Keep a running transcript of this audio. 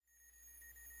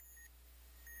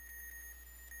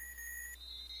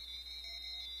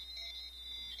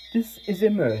This is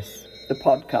Immerse, the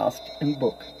podcast and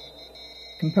book.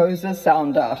 Composer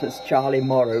sound artist Charlie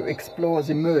Morrow explores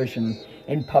immersion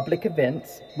in public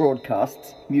events,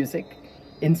 broadcasts, music,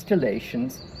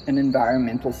 installations, and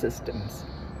environmental systems.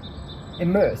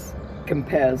 Immerse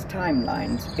compares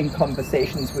timelines in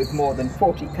conversations with more than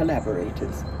 40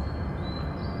 collaborators.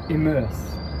 Immerse.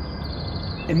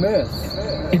 Immerse.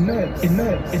 Immerse.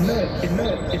 Immerse. Immerse.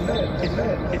 Immerse. Immerse.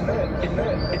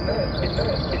 Immerse.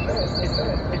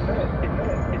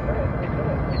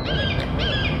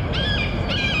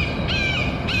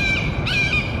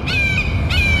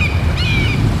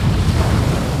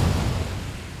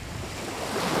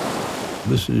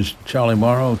 This is Charlie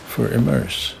Morrow for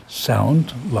Immerse,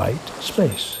 Sound, Light,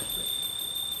 Space.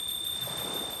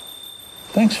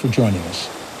 Thanks for joining us.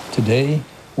 Today,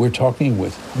 we're talking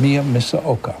with Miya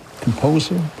Masaoka,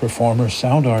 composer, performer,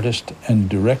 sound artist, and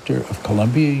director of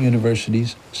Columbia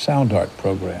University's Sound Art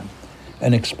program,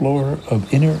 an explorer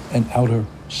of inner and outer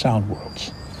sound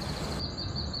worlds.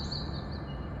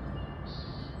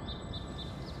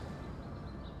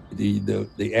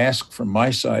 The ask from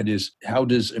my side is, how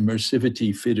does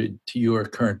immersivity fit into your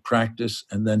current practice?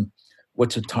 And then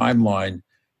what's a timeline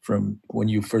from when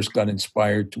you first got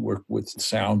inspired to work with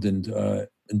sound and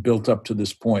built up to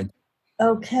this point?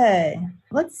 Okay,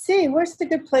 let's see. Where's the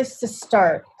good place to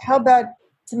start? How about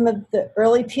some of the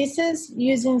early pieces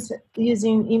using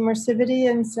immersivity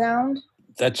and sound?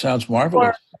 That sounds marvelous.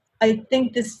 Or I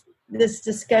think this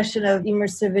discussion of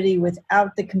immersivity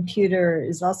without the computer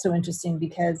is also interesting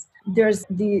because there's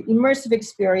the immersive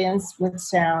experience with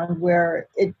sound where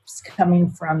it's coming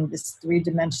from this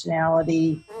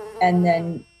three-dimensionality, and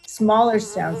then smaller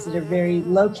sounds that are very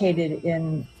located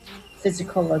in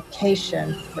physical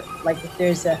location. Like if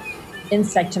there's an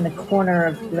insect in the corner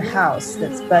of your house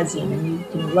that's buzzing and you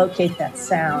can locate that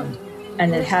sound,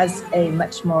 and it has a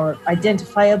much more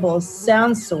identifiable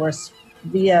sound source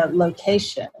via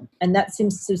location. And that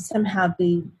seems to somehow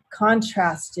be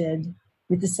contrasted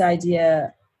with this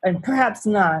idea, and perhaps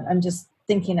not, I'm just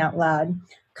thinking out loud,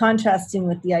 contrasting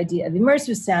with the idea of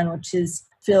immersive sound, which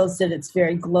feels that it's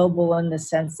very global in the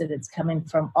sense that it's coming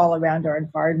from all around our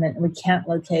environment and we can't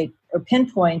locate or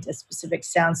pinpoint a specific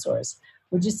sound source.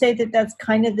 Would you say that that's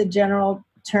kind of the general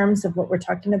terms of what we're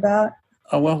talking about?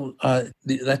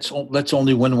 That's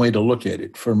only one way to look at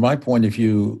it. From my point of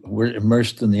view, we're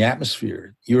immersed in the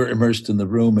atmosphere. You're immersed in the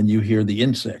room, and you hear the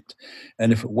insect.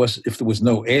 And if there was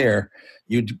no air,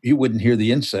 you wouldn't hear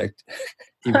the insect.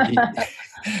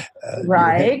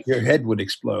 Right. Your head would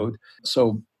explode.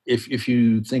 So if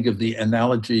you think of the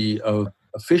analogy of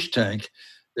a fish tank,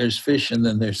 there's fish, and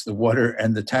then there's the water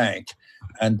and the tank.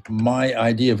 And my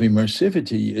idea of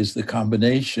immersivity is the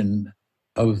combination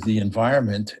of the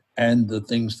environment and the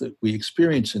things that we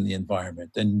experience in the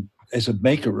environment. And as a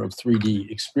maker of 3D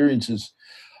experiences,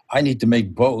 I need to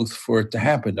make both for it to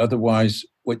happen. Otherwise,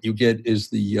 what you get is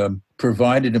the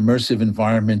provided immersive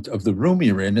environment of the room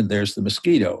you're in, and there's the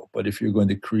mosquito. But if you're going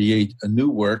to create a new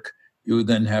work, you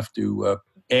then have to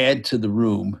add to the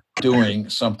room, doing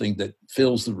something that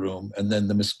fills the room, and then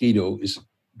the mosquito is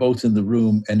both in the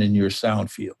room and in your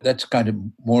sound field. That's kind of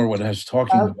more what I was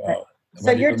talking about.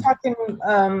 So you're talking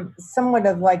somewhat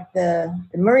of like the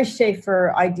Murray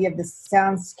Schafer idea of the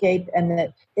soundscape, and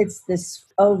that it's this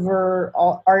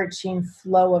overarching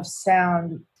flow of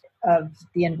sound of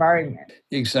the environment.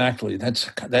 Exactly.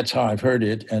 That's how I've heard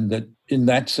it. And that in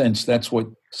that sense, that's what,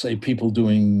 say, people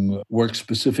doing work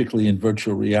specifically in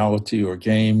virtual reality or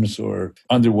games or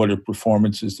underwater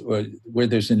performances, where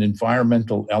there's an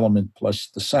environmental element plus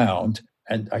the sound,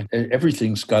 and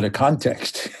everything's got a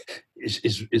context.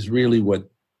 Is really what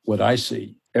I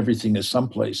see. Everything is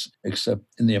someplace except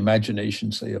in the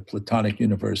imagination, say a platonic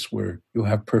universe where you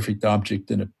have perfect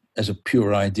object as a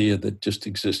pure idea that just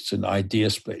exists in idea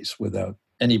space without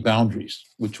any boundaries,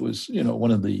 which was,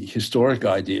 one of the historic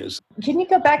ideas. Can you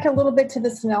go back a little bit to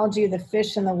this analogy of the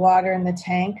fish in the water and the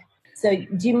tank? So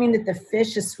do you mean that the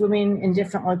fish is swimming in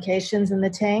different locations in the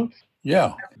tank?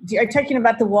 Yeah. Are you talking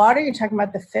about the water? You're talking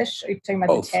about the fish? Are you talking about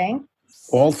Both. The tank?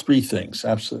 All three things,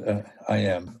 absolutely, I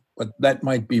am. But that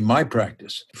might be my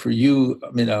practice. For you,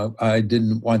 I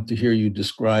didn't want to hear you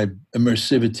describe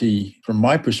immersivity from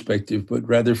my perspective, but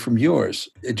rather from yours.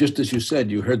 Just as you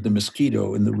said, you heard the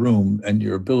mosquito in the room, and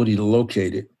your ability to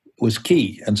locate it was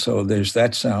key. And so there's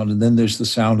that sound, and then there's the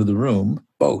sound of the room,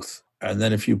 both. And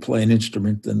then if you play an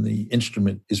instrument, then the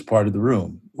instrument is part of the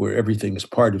room, where everything is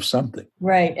part of something.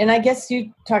 Right. And I guess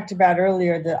you talked about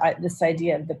earlier this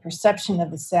idea of the perception of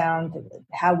the sound,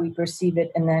 how we perceive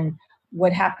it, and then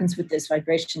what happens with those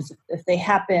vibrations if they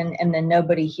happen and then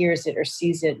nobody hears it or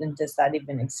sees it, and does that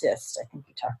even exist? I think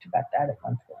you talked about that at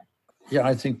one point. Yeah,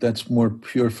 I think that's more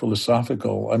pure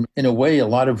philosophical. In a way, a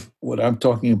lot of what I'm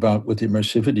talking about with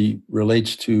immersivity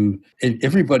relates to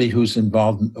everybody who's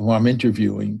involved, who I'm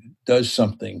interviewing, does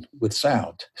something with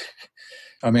sound.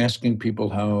 I'm asking people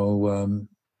how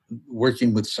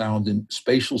working with sound and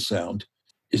spatial sound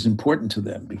is important to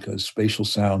them, because spatial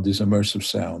sound is immersive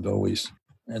sound always.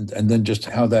 And then just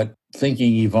how that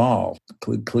thinking evolved.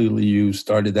 Clearly, you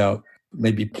started out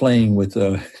maybe playing with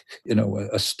a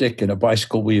stick and a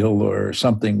bicycle wheel or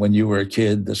something when you were a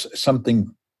kid.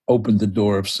 Something opened the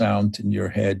door of sound in your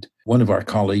head. One of our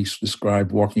colleagues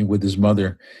described walking with his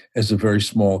mother as a very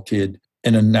small kid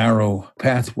in a narrow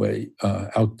pathway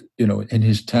out, in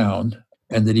his town,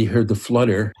 and that he heard the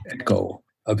flutter echo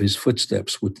of his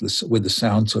footsteps with the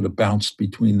sound sort of bounced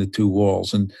between the two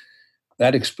walls. And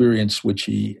that experience, which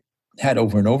he had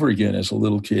over and over again as a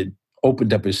little kid,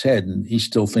 opened up his head, and he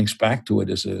still thinks back to it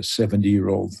as a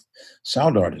 70-year-old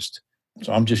sound artist.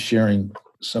 So I'm just sharing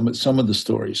some of the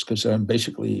stories, because I'm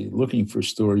basically looking for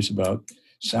stories about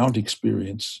sound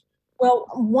experience. Well,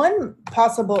 one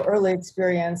possible early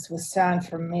experience with sound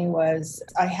for me was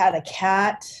I had a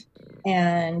cat,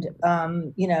 and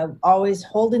always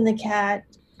holding the cat,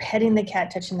 petting the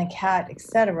cat, touching the cat,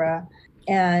 etc.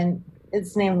 And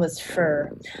its name was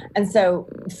Fur. And so,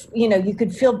 you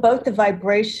could feel both the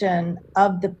vibration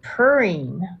of the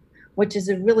purring, which is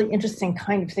a really interesting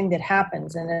kind of thing that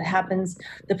happens. And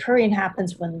the purring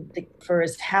happens when the fur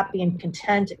is happy and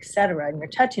content, etc. And you're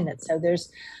touching it. So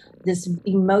there's this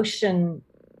emotion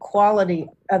quality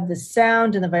of the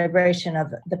sound and the vibration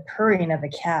of the purring of a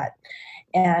cat.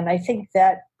 And I think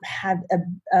that had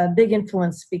a big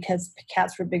influence because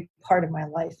cats were a big part of my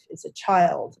life as a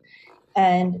child.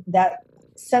 And that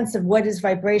sense of what is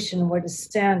vibration, what is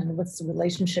sound, and what's the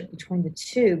relationship between the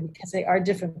two, because they are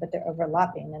different, but they're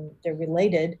overlapping and they're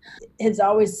related, is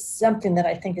always something that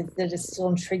I think that is still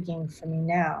intriguing for me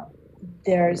now.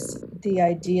 There's the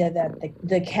idea that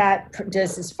the cat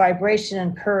does this vibration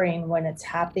and purring when it's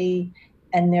happy,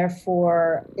 and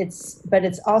therefore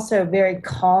it's also very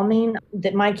calming.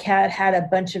 That my cat had a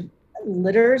bunch of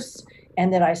litters,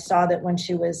 and that I saw that when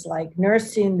she was like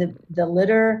nursing the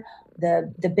litter,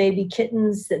 the baby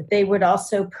kittens, that they would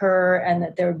also purr, and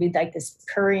that there would be like this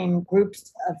purring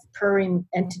groups of purring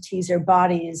entities or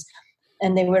bodies,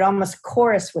 and they would almost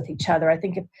chorus with each other. I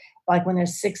think like when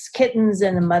there's 6 kittens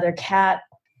and a mother cat,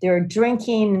 they're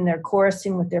drinking and they're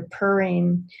chorusing with their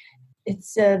purring.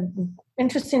 It's an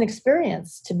interesting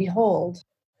experience to behold.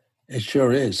 It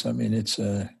sure is. I mean, it's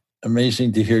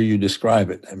amazing to hear you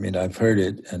describe it. I mean, I've heard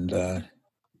it, and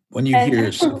when you hear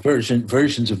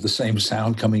versions of the same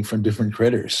sound coming from different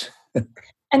critters.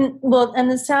 And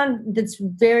the sound that's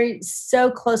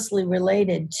so closely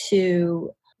related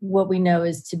to what we know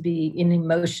is to be an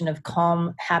emotion of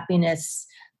calm, happiness,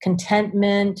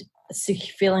 contentment,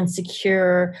 feeling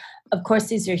secure. Of course,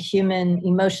 these are human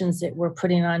emotions that we're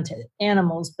putting onto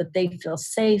animals, but they feel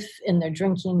safe in their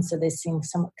drinking, so they seem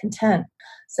somewhat content.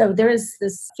 So there is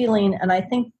this feeling, and I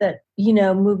think that,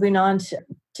 moving on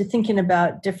to thinking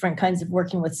about different kinds of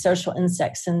working with social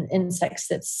insects and insects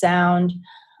that sound,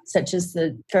 such as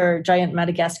for giant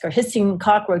Madagascar hissing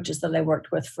cockroaches that I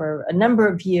worked with for a number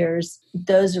of years.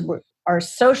 Those are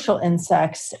social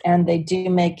insects, and they do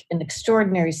make an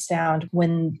extraordinary sound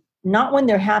not when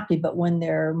they're happy, but when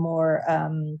they're more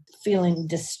feeling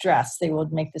distress. They will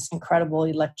make this incredible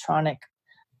electronic,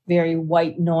 very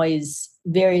white noise,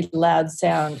 very loud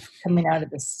sound coming out of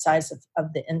the size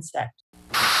of the insect.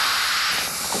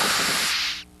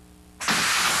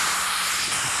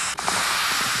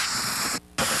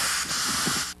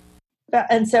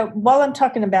 And so while I'm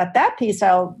talking about that piece,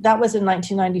 that was in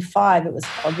 1995. It was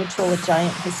called Ritual with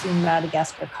Giant Hissing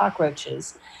Madagascar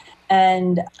Cockroaches.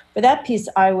 And for that piece,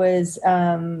 I was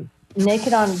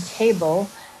naked on a table,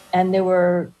 and there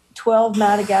were 12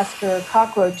 Madagascar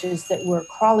cockroaches that were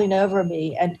crawling over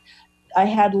me. And I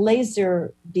had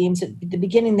laser beams. At the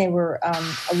beginning, they were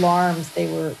alarms.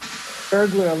 They were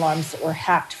burglar alarms that were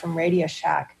hacked from Radio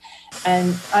Shack.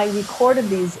 And I recorded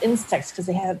these insects because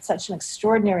they had such an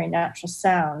extraordinary natural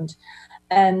sound.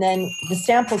 And then the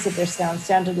samples of their sound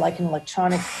sounded like an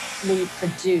electronically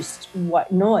produced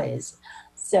noise.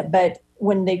 So, but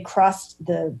when they crossed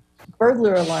the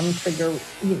burglar alarm trigger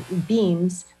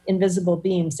beams, invisible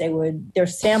beams, the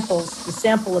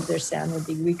sample of their sound would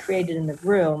be recreated in the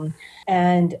room.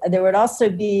 And there would also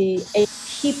be 8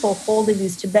 people holding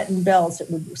these Tibetan bells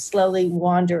that would slowly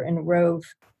wander and rove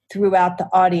throughout the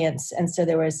audience. And so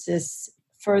there was this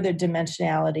further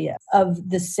dimensionality of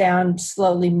the sound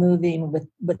slowly moving with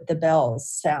the bells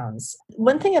sounds.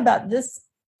 One thing about this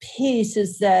piece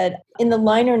is that in the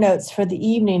liner notes for the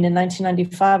evening in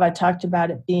 1995, I talked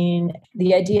about it being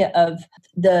the idea of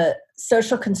the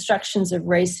social constructions of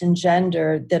race and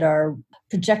gender that are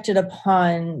projected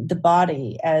upon the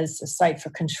body as a site for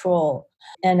control.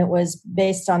 And it was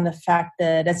based on the fact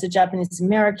that as a Japanese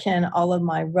American, all of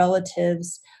my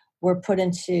relatives were put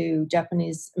into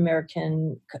Japanese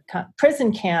American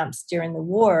prison camps during the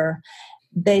war,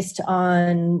 based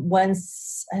on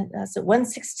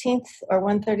 1/16th or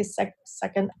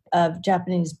 1/32nd of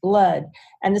Japanese blood.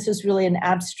 And this was really an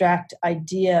abstract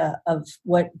idea of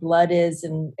what blood is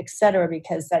and et cetera,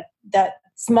 because that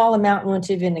small amount wouldn't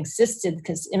have even existed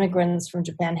because immigrants from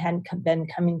Japan hadn't been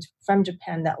coming from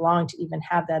Japan that long to even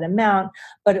have that amount.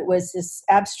 But it was this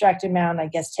abstract amount, I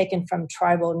guess, taken from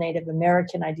tribal Native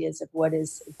American ideas of what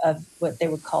they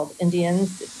were called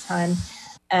Indians at the time.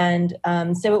 And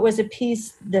so it was a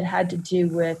piece that had to do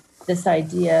with this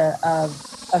idea of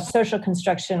social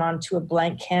construction onto a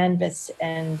blank canvas,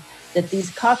 and that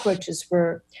these cockroaches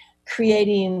were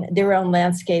creating their own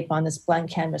landscape on this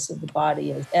blank canvas of the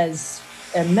body as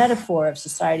a metaphor of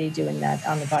society doing that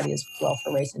on the body as well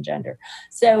for race and gender.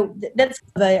 So that's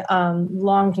a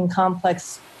long and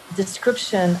complex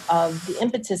description of the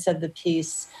impetus of the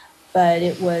piece, but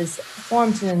it was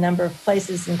performed in a number of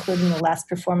places, including the last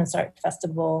Performance Art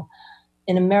Festival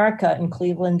in America in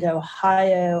Cleveland,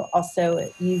 Ohio, also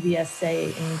at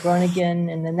UVSA in Groningen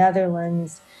in the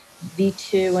Netherlands,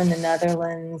 V2 in the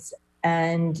Netherlands,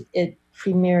 and it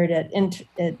premiered at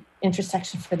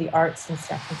Intersection for the Arts in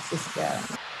San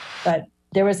Francisco. But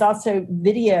there was also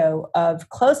video of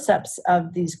close-ups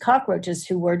of these cockroaches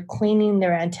who were cleaning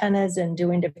their antennas and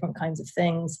doing different kinds of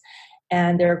things.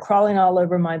 And they're crawling all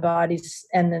over my body,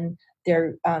 and then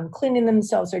they're cleaning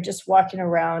themselves or just walking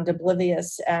around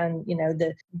oblivious. And,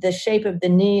 the shape of the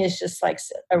knee is just like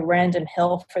a random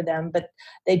hill for them. But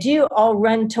they do all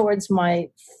run towards my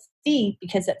feet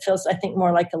because it feels, I think,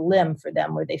 more like a limb for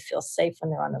them, where they feel safe when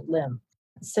they're on a limb.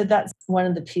 So that's one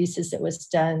of the pieces that was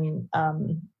done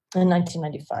in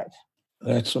 1995.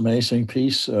 That's an amazing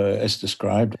piece as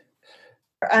described.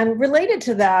 And related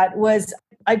to that was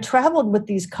I traveled with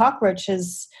these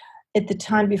cockroaches at the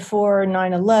time before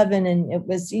 9/11, and it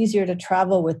was easier to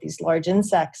travel with these large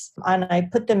insects. And I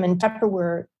put them in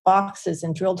Tupperware boxes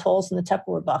and drilled holes in the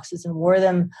Tupperware boxes and wore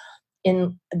them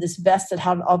in this vest that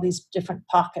had all these different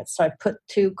pockets. So I put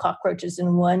 2 cockroaches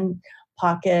in one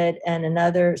pocket and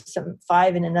some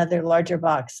 5 in another larger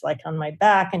box, like on my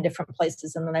back in different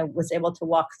places. And then I was able to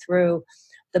walk through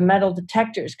the metal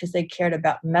detectors because they cared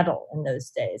about metal in those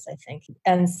days, I think.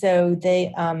 And so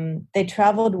they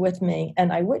traveled with me,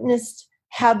 and I witnessed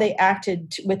how they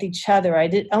acted with each other.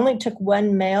 I only took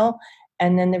one male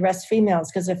and then the rest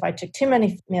females, because if I took too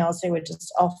many males, they would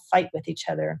just all fight with each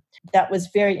other. That was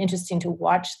very interesting to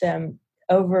watch them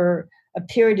over a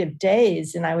period of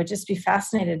days, and I would just be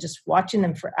fascinated just watching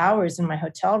them for hours in my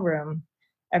hotel room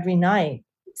every night.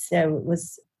 So it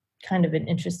was kind of an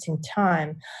interesting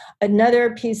time.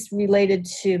 Another piece related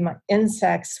to my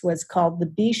insects was called The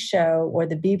Bee Show or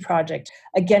The Bee Project.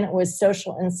 Again, it was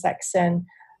social insects and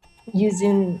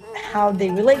using how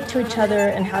they relate to each other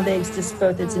and how they exist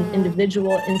both as an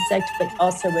individual insect, but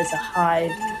also as a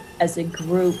hive, as a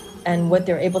group, and what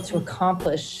they're able to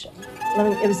accomplish.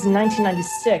 It was in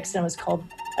 1996, and it was called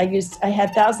I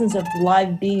had thousands of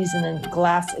live bees in a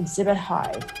glass exhibit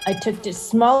hive. I took just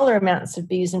smaller amounts of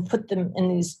bees and put them in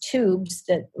these tubes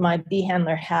that my bee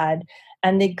handler had,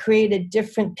 and they created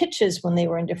different pitches when they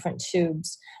were in different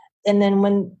tubes. And then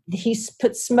when he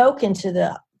put smoke into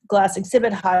the glass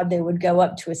exhibit hive, they would go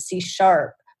up to a C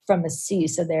sharp from a C,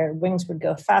 so their wings would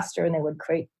go faster, and they would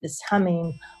create this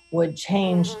humming, would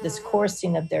change this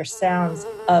chorusing of their sounds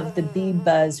of the bee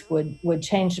buzz would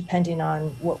change depending on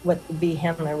what the bee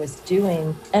handler was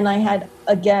doing. And I had,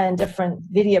 again, different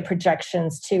video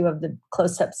projections too of the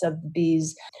close-ups of the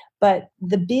bees. But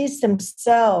the bees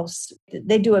themselves,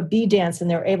 they do a bee dance, and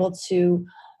they're able to,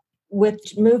 with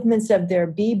movements of their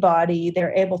bee body,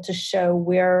 they're able to show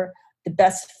where the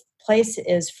best place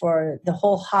is for the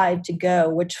whole hive to go,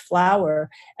 which flower,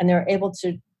 and they're able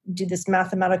to do this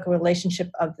mathematical relationship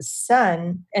of the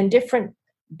sun, and different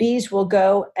bees will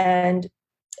go and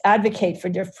advocate for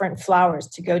different flowers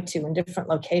to go to in different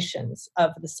locations of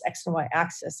this X and Y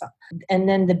axis. And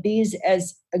then the bees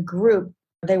as a group,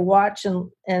 they watch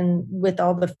and with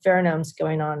all the pheromones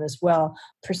going on as well,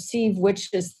 perceive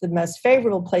which is the most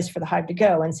favorable place for the hive to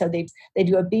go. And so they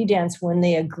do a bee dance when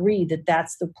they agree that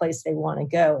that's the place they want to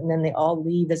go. And then they all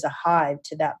leave as a hive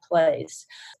to that place.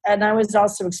 And I was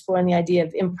also exploring the idea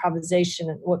of improvisation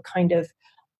and what kind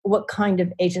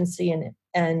of agency and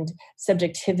and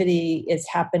subjectivity is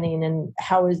happening, and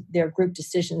how is their group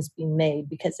decisions being made,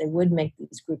 because they would make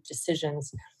these group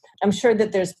decisions. I'm sure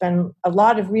that there's been a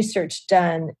lot of research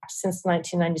done since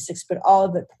 1996, but all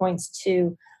of it points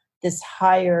to this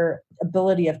higher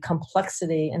ability of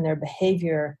complexity in their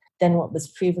behavior than what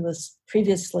was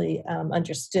previously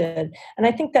understood. And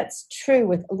I think that's true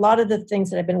with a lot of the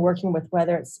things that I've been working with,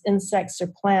 whether it's insects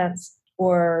or plants,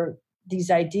 or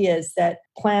these ideas that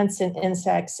plants and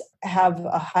insects have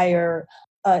a higher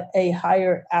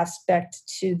aspect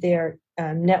to their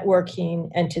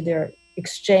networking and to their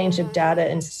exchange of data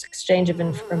and exchange of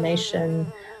information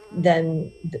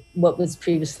than what was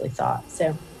previously thought.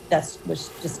 So was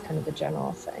just kind of a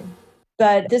general thing.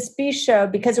 But this bee show,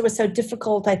 because it was so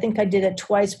difficult, I think I did it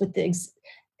twice with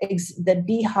the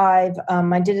beehive.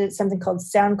 I did it something called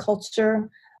Sound Culture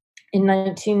in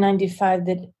 1995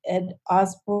 that Ed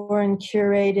Osborne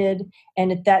curated.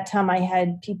 And at that time, I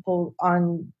had people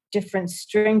on different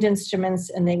stringed instruments,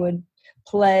 and they would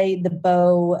play the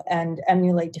bow and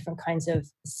emulate different kinds of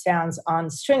sounds on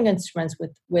stringed instruments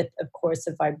with of course,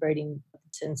 a vibrating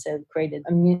button. So created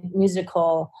a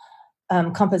musical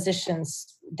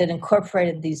compositions that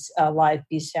incorporated these live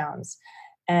bee sounds.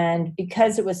 And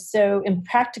because it was so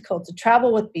impractical to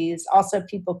travel with bees, also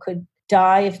people could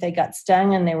die if they got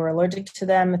stung and they were allergic to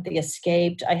them, if they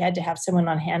escaped. I had to have someone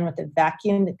on hand with a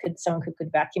vacuum someone who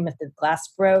could vacuum if the glass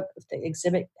broke, if the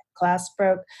exhibit glass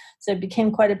broke. So it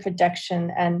became quite a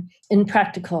production and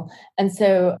impractical. And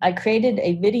so I created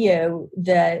a video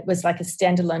that was like a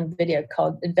standalone video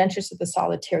called Adventures of the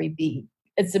Solitary Bee.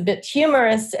 It's a bit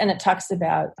humorous, and it talks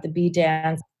about the bee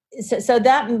dance. So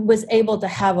that was able to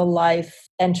have a life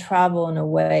and travel in a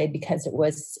way because it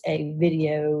was a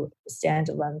video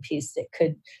standalone piece that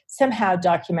could somehow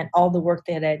document all the work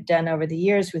that I had done over the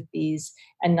years with bees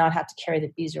and not have to carry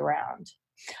the bees around.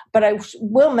 But I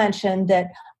will mention that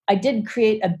I did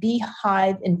create a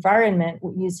beehive environment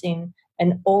using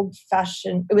an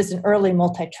old-fashioned, it was an early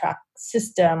multi-track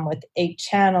system with 8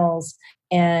 channels,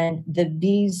 and the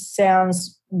bees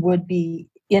sounds would be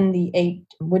in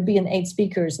 8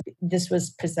 speakers. This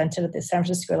was presented at the San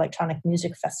Francisco Electronic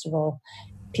Music Festival.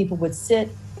 People would sit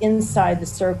inside the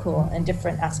circle, and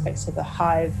different aspects of the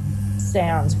hive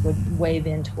sounds would wave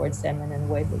in towards them, and then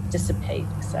wave would dissipate,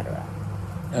 etc.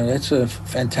 That's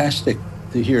fantastic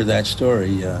to hear that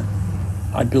story.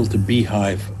 I built a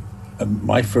beehive.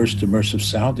 My first immersive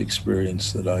sound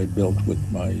experience that I built with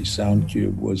my sound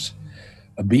cube was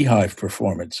a beehive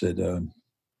performance at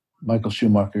Michael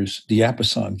Schumacher's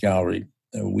Diapason Gallery.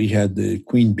 We had the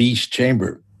queen bee's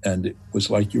chamber, and it was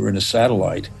like you were in a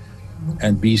satellite,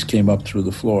 and bees came up through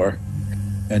the floor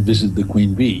and visited the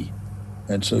queen bee.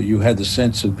 And so you had the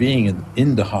sense of being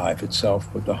in the hive itself,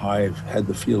 but the hive had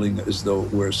the feeling as though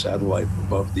it were a satellite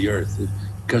above the earth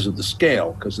because of the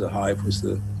scale, because the hive was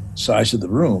the size of the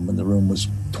room, and the room was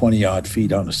 20 odd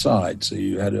feet on a side. So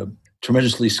you had a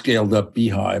tremendously scaled up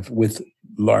beehive with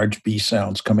large bee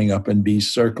sounds coming up and bees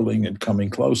circling and coming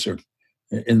closer.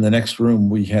 In the next room,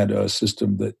 we had a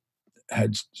system that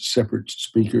had separate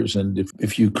speakers, and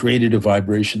if you created a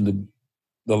vibration,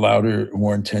 the louder,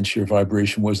 more intense your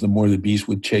vibration was, the more the bees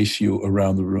would chase you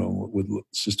around the room. The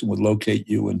system would locate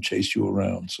you and chase you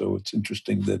around. So it's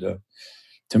interesting that,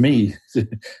 to me,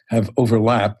 have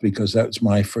overlapped, because that was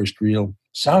my first real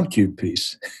sound cube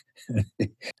piece.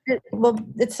 Well,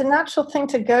 it's a natural thing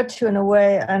to go to in a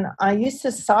way, and I used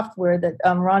this software that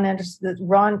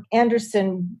Ron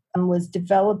Anderson was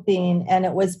developing, and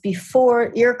it was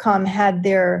before Earcom had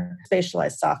their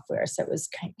spatialized software, so it was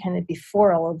kind of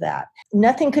before all of that.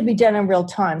 Nothing could be done in real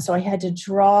time, so I had to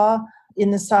draw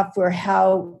in the software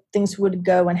how things would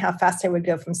go and how fast I would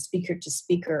go from speaker to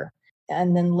speaker.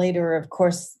 And then later, of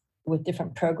course, with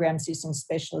different programs using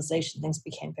spatialization, things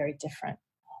became very different.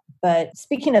 But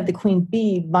speaking of the queen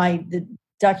bee, the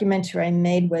documentary I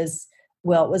made was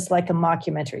like a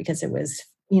mockumentary, because it was,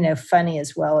 funny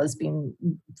as well as being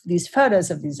these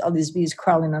photos of all these bees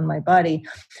crawling on my body.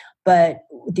 But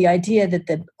the idea that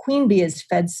the queen bee is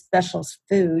fed special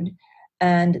food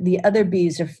and the other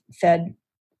bees are fed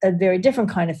a very different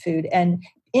kind of food. And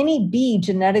any bee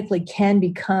genetically can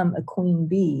become a queen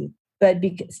bee, but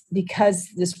because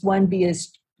this one bee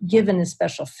is given a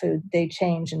special food, they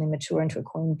change and they mature into a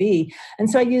queen bee. And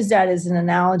so I use that as an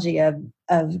analogy of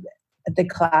the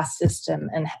class system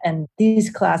and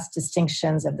these class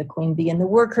distinctions of the queen bee and the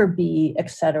worker bee,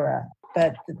 etc.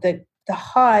 But the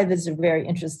hive is a very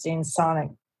interesting sonic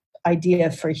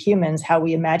idea for humans, how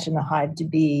we imagine the hive to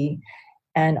be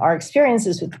and our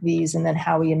experiences with bees, and then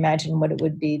how we imagine what it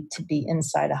would be to be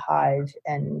inside a hive.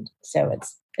 And so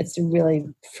it's a really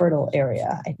fertile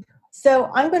area.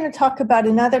 So I'm going to talk about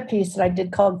another piece that I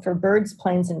did called For Birds,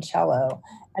 Planes, and Cello.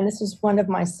 And this was one of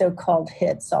my so-called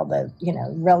hits, although,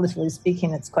 relatively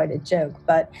speaking, it's quite a joke.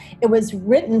 But it was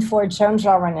written for Joan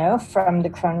Renaud from the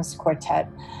Kronos Quartet.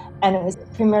 And it was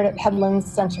premiered at Headlands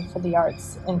Center for the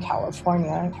Arts in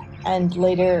California. And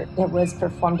later it was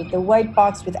performed at the White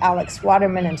Box with Alex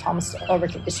Waterman and Thomas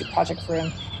Ulrich at Issue Project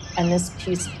Room. And this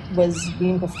piece was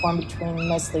being performed between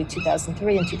mostly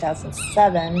 2003 and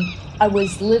 2007. I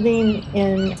was living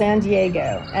in San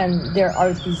Diego, and there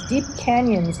are these deep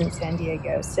canyons in San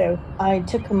Diego. So I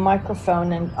took a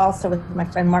microphone, and also with my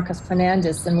friend Marcos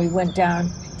Fernandez, and we went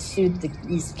down to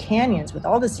these canyons with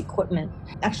all this equipment.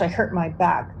 Actually, I hurt my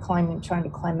back trying to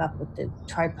climb up with the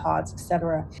tripods,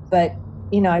 etc. But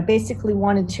I basically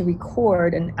wanted to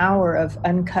record an hour of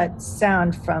uncut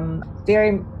sound from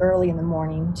very early in the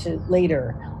morning to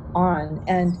later on.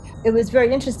 And it was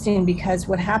very interesting because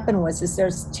what happened is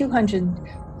there's 200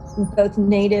 both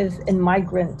native and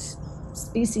migrant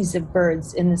species of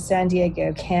birds in the San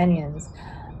Diego canyons.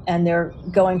 And they're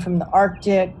going from the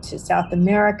Arctic to South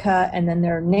America, and then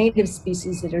there are native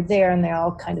species that are there, and they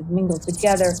all kind of mingle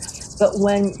together. But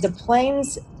when the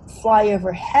planes fly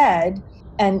overhead,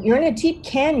 and you're in a deep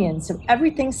canyon, so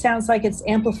everything sounds like it's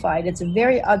amplified. It's a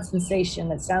very odd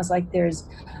sensation. It sounds like there's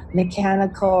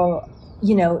mechanical,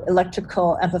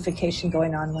 electrical amplification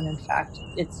going on, when in fact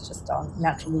it's just all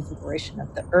natural reverberation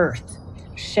of the earth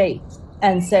shape.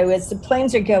 And so as the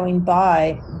planes are going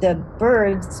by, the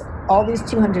birds, all these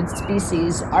 200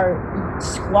 species, are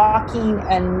squawking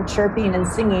and chirping and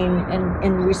singing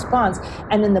in response.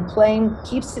 And then the plane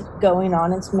keeps it going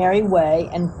on its merry way,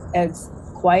 and it's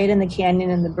quiet in the canyon,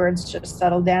 and the birds just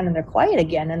settle down and they're quiet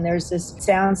again. And there's this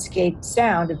soundscape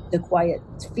sound of the quiet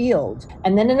field.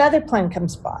 And then another plane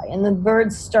comes by, and the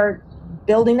birds start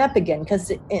building up again, because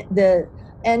the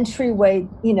entryway,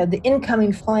 the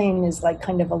incoming plane is like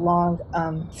kind of a long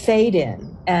fade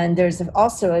in. And there's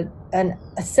also an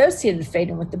associated fade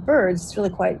in with the birds. It's really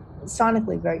quite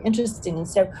sonically very interesting. And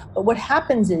so, but what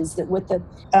happens is that with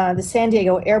the San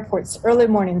Diego airport's early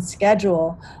morning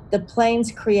schedule, the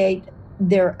planes create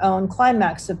their own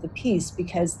climax of the piece,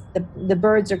 because the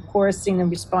birds are chorusing and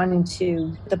responding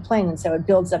to the plane, and so it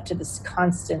builds up to this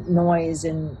constant noise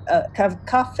and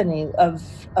cacophony of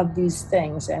these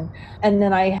things. And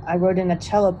then I wrote in a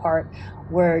cello part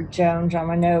where Joan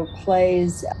Renaud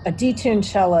plays a detuned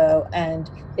cello, and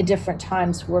at different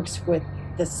times works with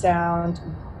the sound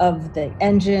of the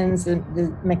engines,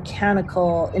 the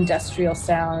mechanical industrial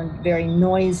sound, very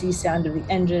noisy sound of the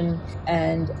engine,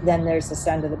 and then there's the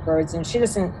sound of the birds. And she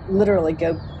doesn't literally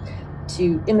go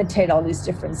to imitate all these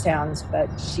different sounds, but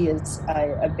she is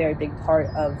a very big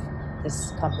part of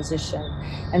this composition.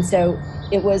 And so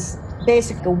it was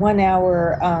basically a 1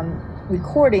 hour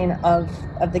recording of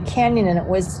the canyon, and it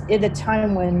was at a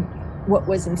time when what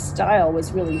was in style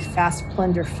was really fast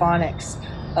plunderphonics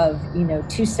of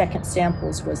 2-second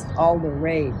samples was all the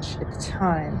rage at the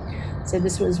time. So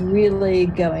this was really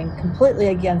going completely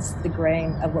against the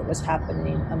grain of what was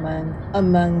happening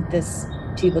among this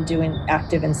people doing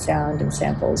active and sound and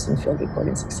samples and field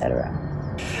recordings, etc.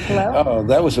 Hello? Oh,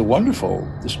 that was a wonderful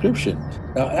description.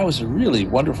 That was a really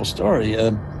wonderful story.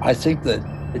 I think that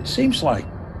it seems like,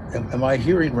 am I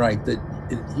hearing right, that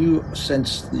you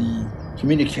sense the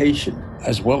communication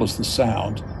as well as the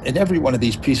sound in every one of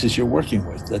these pieces you're working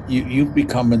with, that you've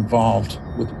become involved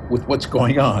with what's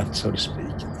going on, so to speak.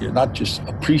 You're not just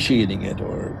appreciating it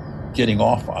or getting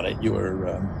off on it.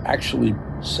 You're actually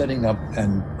setting up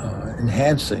and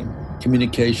enhancing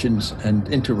communications and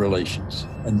interrelations.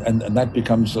 And that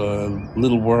becomes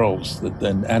little worlds that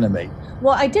then animate.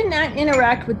 Well, I didn't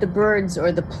interact with the birds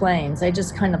or the planes. I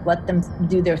just kind of let them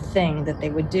do their thing that they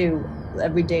would do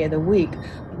every day of the week.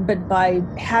 But by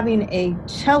having a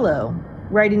cello,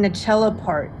 writing a cello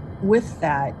part with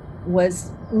that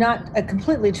was not a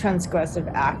completely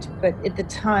transgressive act, but at the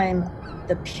time,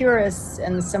 the purists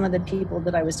and some of the people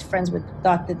that I was friends with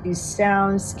thought that these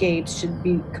soundscapes should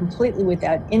be completely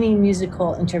without any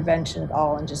musical intervention at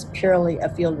all and just purely a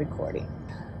field recording.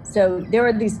 So there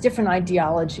are these different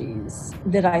ideologies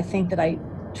that I think that I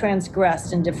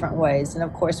transgressed in different ways. And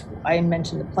of course, I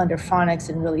mentioned the plunderphonics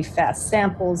and really fast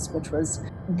samples, which was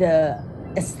the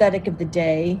aesthetic of the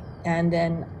day. And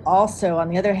then also, on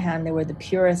the other hand, there were the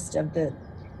purists of the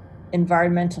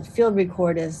environmental field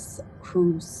recordists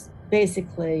who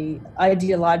basically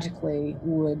ideologically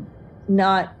would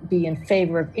not be in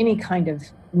favor of any kind of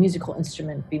musical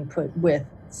instrument being put with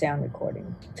sound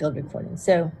recording, field recording.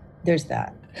 So there's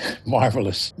that.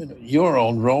 Marvelous. Your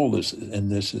own role in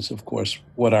this is, of course,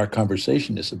 what our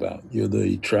conversation is about. You're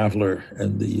the traveler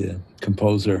and the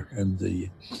composer and the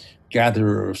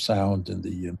gatherer of sound and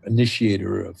the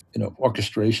initiator of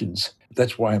orchestrations.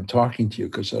 That's why I'm talking to you,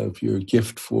 because of your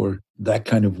gift for that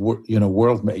kind of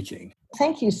world making.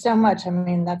 Thank you so much. I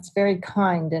mean, that's very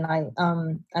kind, and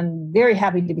I'm very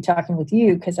happy to be talking with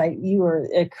you because you are an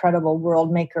incredible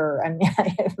world maker. I mean,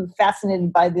 I am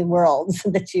fascinated by the worlds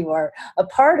that you are a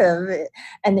part of,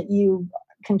 and that you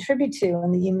contribute to,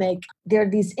 and that you make. There are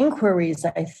these inquiries,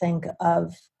 I think,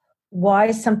 of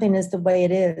why something is the way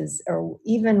it is, or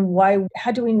even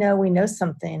how do we know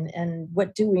something, and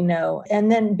what do we know, and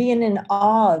then being in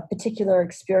awe of particular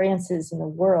experiences in the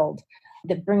world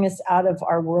that bring us out of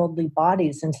our worldly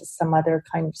bodies into some other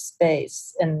kind of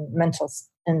space, and mental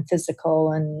and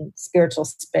physical and spiritual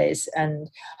space. And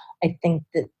I think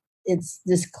that it's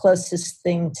this closest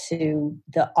thing to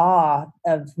the awe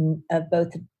of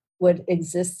both what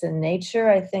exists in nature.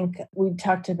 I think we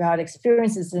talked about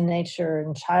experiences in nature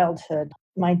in childhood.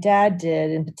 My dad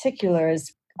did in particular,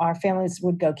 is our families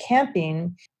would go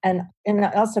camping and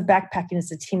also backpacking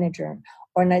as a teenager.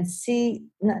 And I'd see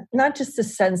not just the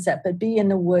sunset, but be in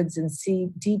the woods and see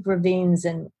deep ravines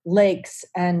and lakes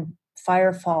and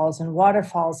firefalls and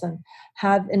waterfalls, and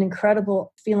have an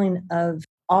incredible feeling of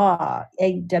awe,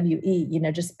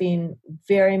 AWE, just being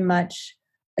very much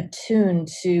attuned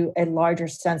to a larger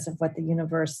sense of what the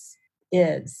universe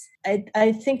is.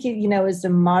 I think, as a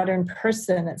modern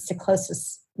person, it's the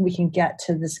closest we can get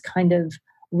to this kind of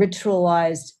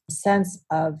ritualized sense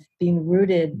of being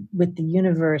rooted with the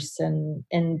universe and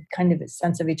kind of a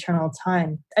sense of eternal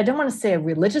time. I don't want to say a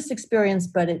religious experience,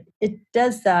 but it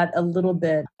does that a little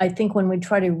bit. I think when we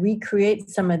try to recreate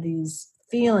some of these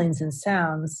feelings and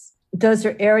sounds, those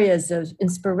are areas of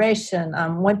inspiration.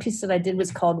 One piece that I did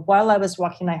was called While I Was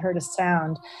Walking, I Heard a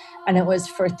Sound, and it was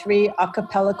for 3 a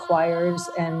cappella choirs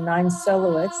and 9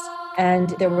 soloists.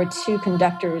 And there were 2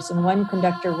 conductors, and one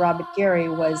conductor, Robert Gary,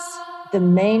 was the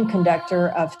main conductor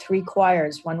of 3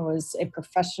 choirs. One was a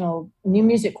professional new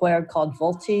music choir called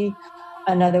Volti.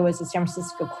 Another was the San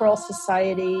Francisco Choral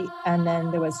Society. And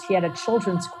then he had a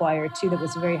children's choir too, that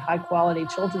was a very high quality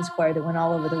children's choir that went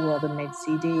all over the world and made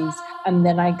CDs. And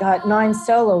then I got 9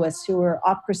 soloists who were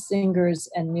opera singers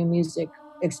and new music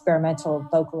experimental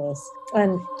vocalists.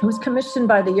 And it was commissioned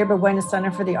by the Yerba Buena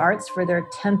Center for the Arts for their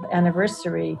 10th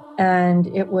anniversary. And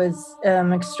it was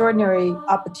an extraordinary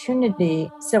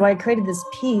opportunity. So I created this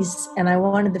piece, and I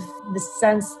wanted the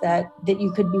sense that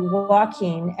you could be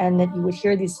walking and that you would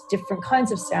hear these different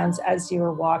kinds of sounds as you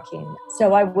were walking.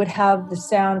 So I would have the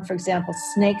sound, for example,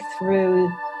 snake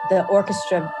through the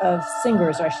orchestra of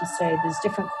singers, or I should say, these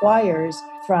different choirs.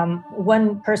 From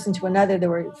one person to another, there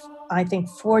were, I think,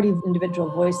 40 individual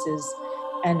voices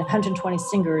and 120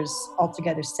 singers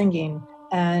altogether singing.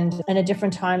 And at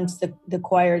different times, the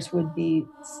choirs would be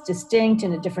distinct,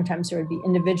 and at different times there would be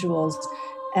individuals.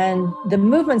 And the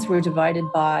movements were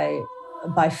divided by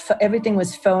everything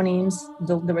was phonemes.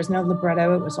 There was no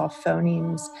libretto, it was all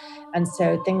phonemes. And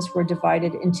so things were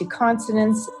divided into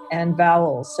consonants and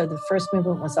vowels. So the first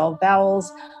movement was all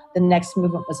vowels. The next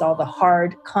movement was all the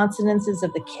hard consonants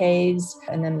of the Ks,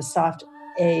 and then the soft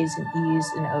A's and E's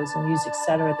and O's and U's,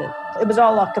 etc. It was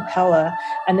all a cappella,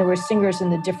 and there were singers in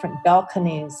the different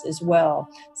balconies as well.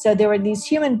 So there were these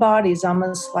human bodies,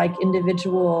 almost like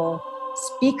individual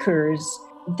speakers,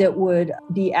 that would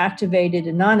be activated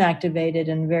and non-activated,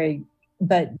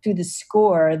 but through the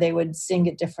score, they would sing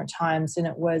at different times. And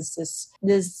it was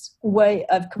this way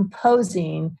of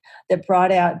composing that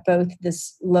brought out both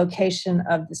this location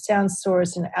of the sound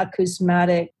source and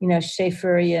acousmatic,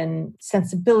 Schaefferian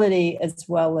sensibility, as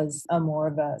well as a more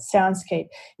of a soundscape.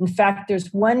 In fact,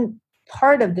 there's one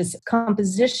part of this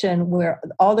composition where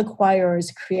all the choir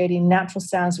is creating natural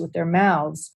sounds with their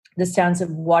mouths, the sounds of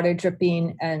water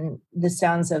dripping and the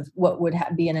sounds of what would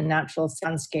be in a natural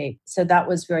soundscape. So that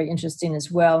was very interesting as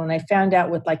well. And I found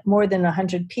out with like more than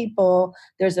 100 people,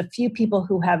 there's a few people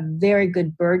who have very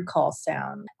good bird call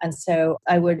sound. And so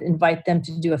I would invite them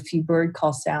to do a few bird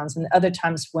call sounds. And other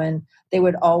times when they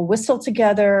would all whistle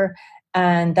together,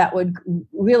 and that would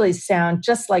really sound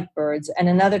just like birds. And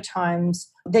in other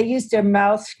times, they used their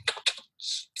mouth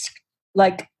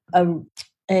like a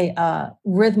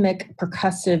rhythmic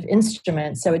percussive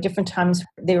instrument. So at different times,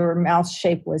 their mouth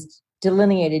shape was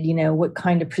delineated, what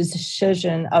kind of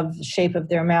precision of the shape of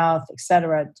their mouth,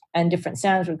 etc. And different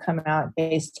sounds would come out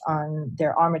based on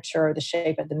their armature, the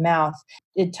shape of the mouth.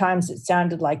 At times, it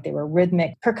sounded like they were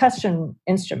rhythmic percussion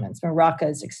instruments,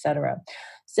 maracas, etc.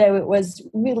 So it was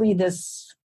really this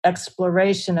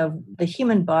exploration of the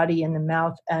human body and the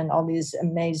mouth and all these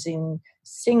amazing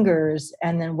singers,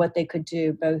 and then what they could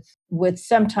do both with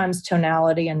sometimes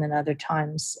tonality and then other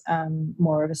times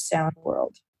more of a sound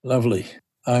world. Lovely.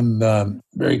 I'm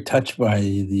very touched by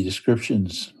the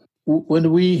descriptions.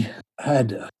 When we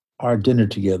had our dinner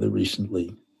together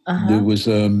recently, there Uh-huh. was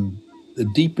a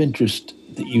deep interest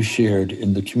that you shared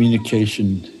in the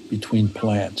communication between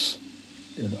plants.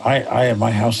 And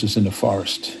my house is in a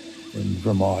forest in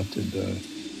Vermont,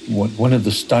 and one of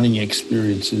the stunning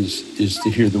experiences is to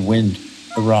hear the wind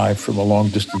arrive from a long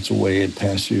distance away and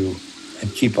pass you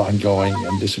and keep on going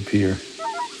and disappear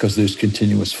because there's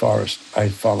continuous forest. I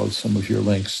followed some of your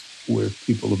links where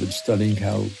people have been studying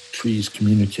how trees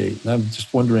communicate. And I'm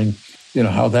just wondering,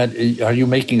 how that, are you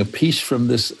making a piece from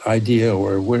this idea,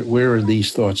 or where are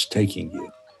these thoughts taking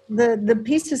you? The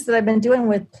pieces that I've been doing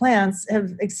with plants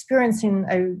have experiencing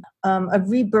a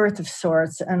rebirth of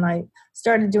sorts, and I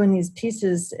started doing these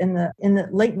pieces in the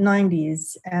late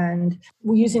 '90s, and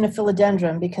we're using a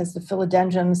philodendron because the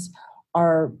philodendrons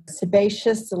are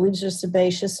sebaceous. The leaves are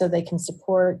sebaceous, so they can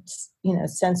support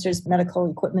sensors, medical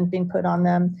equipment being put on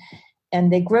them,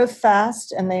 and they grow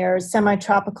fast, and they are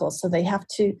semi-tropical, so they have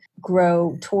to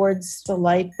grow towards the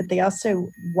light, but they also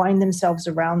wind themselves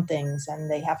around things, and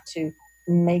they have to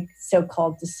make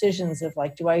so-called decisions of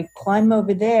like, do I climb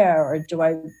over there, or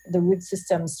the root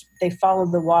systems, they follow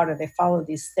the water, they follow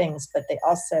these things, but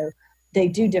they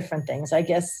do different things. I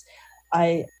guess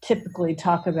I typically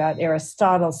talk about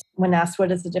Aristotle when asked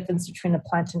what is the difference between a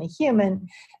plant and a human,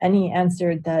 and he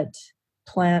answered that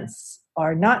plants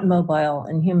are not mobile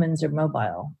and humans are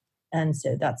mobile. And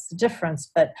so that's the difference.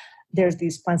 But there's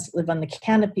these plants that live on the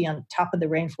canopy on top of the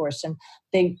rainforest, and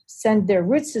they send their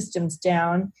root systems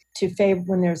down to favor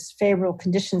when there's favorable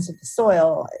conditions of the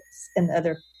soil and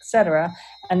other, etc.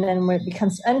 And then when it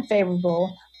becomes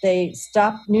unfavorable, they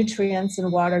stop nutrients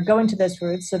and water going to those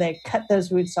roots, so they cut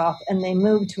those roots off and they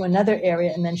move to another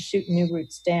area and then shoot new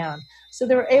roots down. So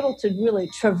they're able to really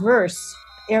traverse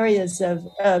areas of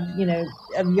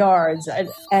yards,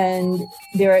 and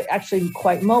they're actually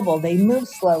quite mobile. They move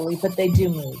slowly, but they do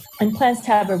move. And plants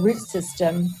have a root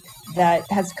system that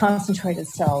has concentrated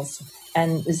cells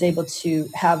and is able to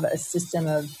have a system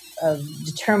of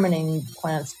determining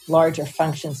plants' larger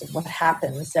functions of what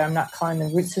happens. So I'm not calling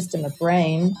the root system a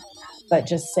brain, but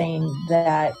just saying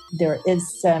that there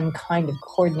is some kind of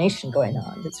coordination going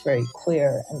on that's very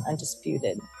clear and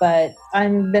undisputed. But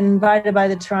I've been invited by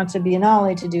the Toronto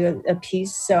Biennale to do a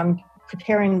piece, so I'm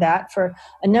preparing that for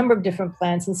a number of different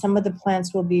plants, and some of the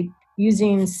plants will be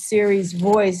using Siri's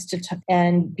voice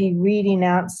and be reading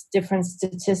out different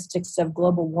statistics of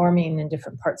global warming in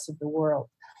different parts of the world.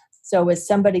 So as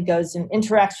somebody goes and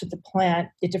interacts with the plant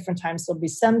at different times, there'll be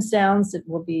some sounds that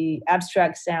will be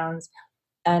abstract sounds,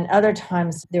 and other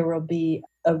times there will be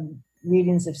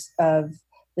readings of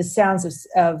the sounds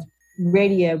of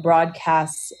radio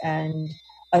broadcasts and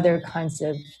other kinds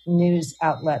of news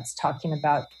outlets talking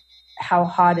about how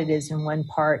hot it is in one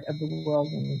part of the world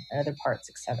and other parts,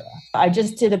 etc. I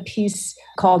just did a piece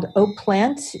called O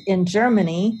Plant in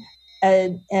Germany,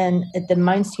 and at the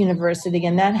Mainz University,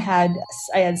 and I had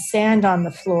sand on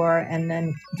the floor and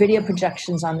then video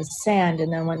projections on the sand,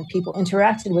 and then when people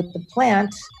interacted with the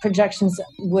plant, the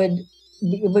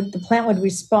plant would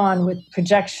respond with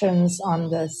projections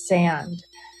on the sand.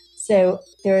 So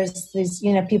there's these,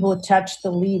 people would touch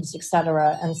the leaves,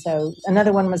 etc. And so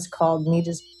another one was called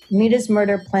Mita's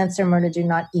Murder, Plants Are Murder, Do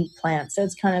Not Eat Plants. So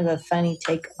it's kind of a funny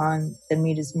take on the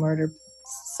Mita's Murder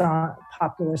song,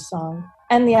 popular song.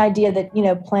 And the idea that,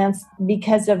 plants,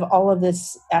 because of all of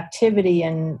this activity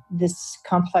and this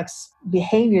complex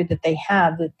behavior that they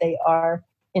have, that they are,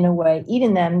 in a way,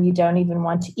 eating them, you don't even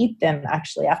want to eat them,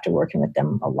 actually, after working with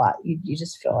them a lot. You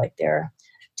just feel like they're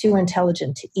too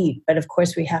intelligent to eat. But of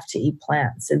course, we have to eat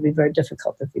plants. It'd be very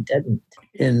difficult if we didn't.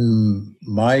 In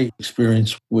my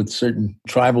experience with certain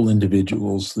tribal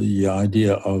individuals, the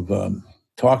idea of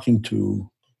talking to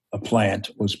a plant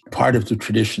was part of the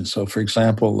tradition. So, for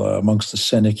example, amongst the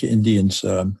Seneca Indians,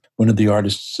 one of the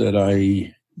artists that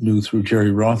I knew through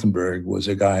Jerry Rothenberg was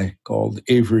a guy called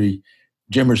Avery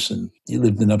Jimerson. He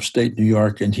lived in upstate New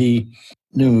York, and he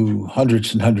knew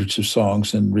hundreds and hundreds of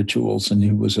songs and rituals, and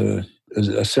he was a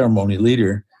ceremony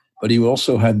leader. But he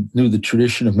also knew the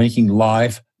tradition of making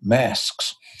live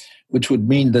masks, which would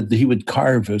mean that he would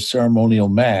carve a ceremonial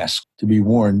mask to be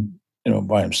worn,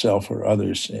 by himself or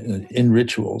others in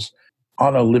rituals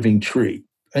on a living tree.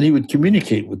 And he would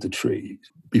communicate with the tree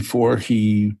before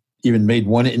he even made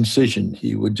one incision.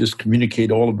 He would just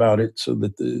communicate all about it so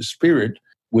that the spirit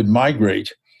would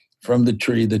migrate from the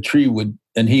tree. The tree would,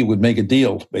 and he would make a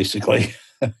deal, basically,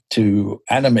 to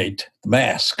animate the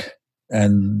mask.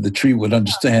 And the tree would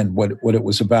understand what it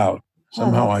was about.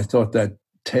 Somehow I thought that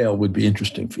tale would be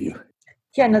interesting for you.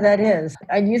 Yeah, no, that is.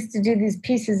 I used to do these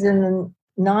pieces in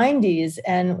 90s.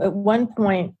 And at one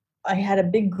point, I had a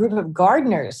big group of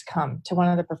gardeners come to one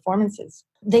of the performances.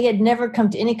 They had never come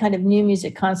to any kind of new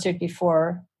music concert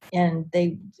before. And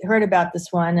they heard about this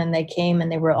one and they came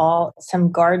and they were all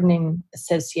some gardening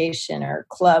association or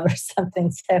club or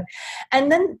something. So,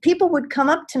 and then people would come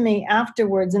up to me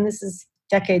afterwards, and this is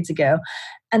decades ago,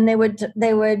 and they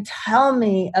would tell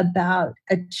me about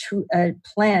a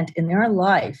plant in their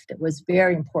life that was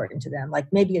very important to them, like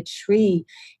maybe a tree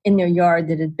in their yard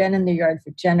that had been in their yard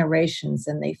for generations,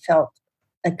 and they felt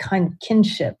a kind of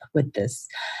kinship with this.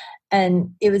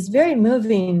 And it was very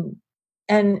moving.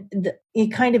 And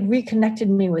it kind of reconnected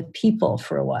me with people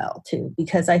for a while too,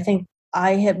 because I think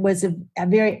was a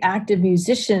very active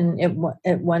musician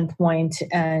at one point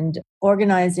and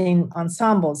organizing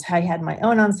ensembles. I had my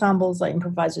own ensembles. I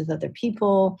improvised with other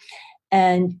people.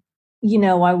 And,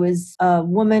 I was a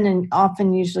woman and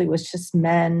often usually was just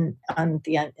men in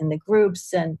the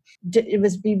groups. And it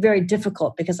was very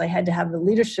difficult because I had to have the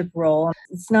leadership role.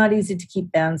 It's not easy to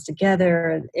keep bands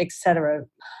together, etc.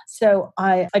 So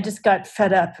I just got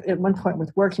fed up at one point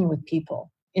with working with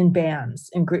people in bands,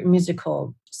 in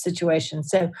musical situations.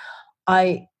 So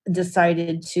I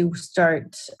decided to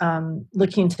start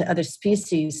looking to other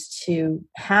species to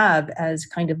have as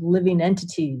kind of living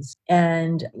entities.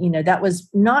 And, that was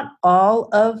not all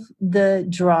of the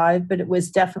drive, but it was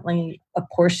definitely a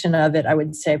portion of it, I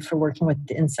would say, for working with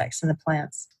the insects and the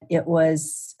plants. It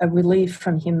was a relief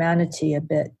from humanity a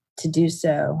bit to do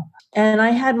so. And I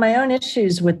had my own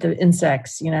issues with the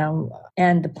insects,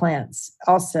 and the plants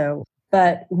also.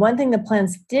 But one thing the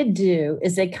plants did do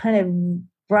is they kind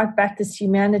of brought back this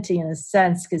humanity in a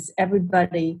sense, because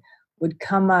everybody would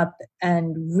come up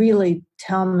and really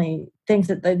tell me things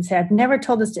that they'd say, I've never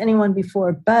told this to anyone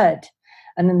before,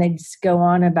 and then they'd just go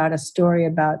on about a story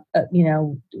about,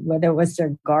 whether it was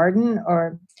their garden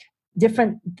or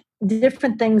different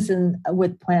things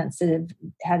with plants that have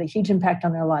had a huge impact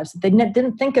on their lives that they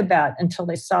didn't think about until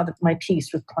they saw my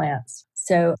piece with plants.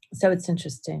 So it's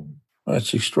interesting. Well,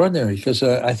 it's extraordinary because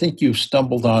I think you've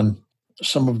stumbled on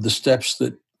some of the steps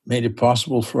that made it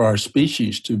possible for our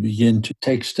species to begin to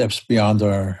take steps beyond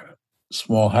our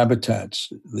small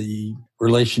habitats. The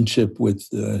relationship with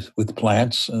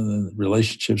plants and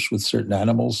relationships with certain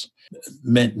animals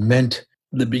meant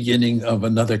the beginning of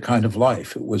another kind of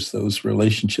life. It was those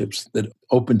relationships that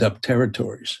opened up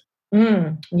territories.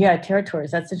 Yeah,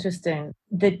 territories. That's interesting.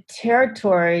 The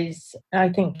territories, I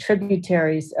think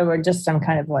tributaries, or just some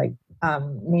kind of like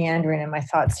meandering in my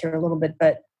thoughts here a little bit,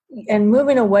 and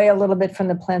moving away a little bit from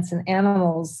the plants and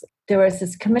animals, there was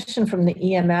this commission from the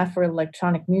EMF, or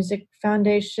Electronic Music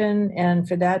Foundation. And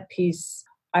for that piece,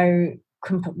 I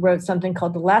wrote something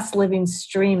called The Last Living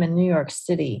Stream in New York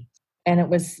City. And it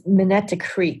was Minetta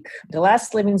Creek, the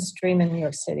last living stream in New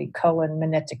York City,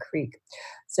 Minetta Creek.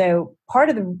 So part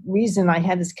of the reason I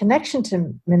had this connection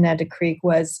to Minetta Creek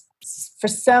was, for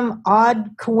some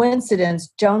odd coincidence,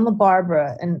 Joan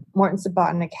LaBarbera and Morton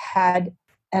Subotnick had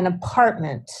an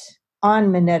apartment on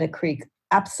Minetta Creek,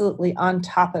 absolutely on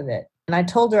top of it. And I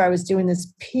told her I was doing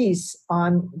this piece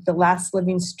on the last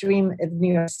living stream of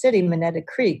New York City, Minetta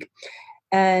Creek.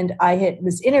 And I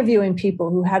was interviewing people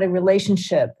who had a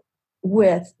relationship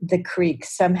with the creek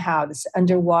somehow, this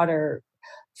underwater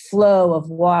flow of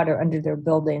water under their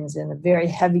buildings in a very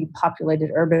heavy populated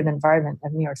urban environment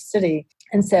of New York City.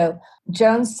 And so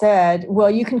Joan said, well,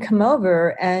 you can come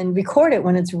over and record it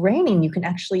when it's raining. You can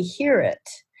actually hear it.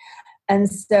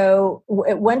 And so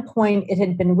at one point it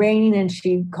had been raining and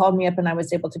she called me up and I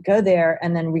was able to go there,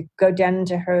 and then we go down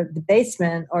into the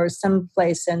basement or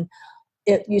someplace, and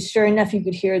sure enough, you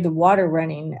could hear the water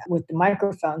running with the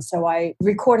microphone. So I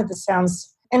recorded the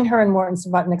sounds in her and Morton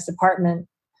Subotnick's apartment,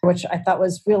 which I thought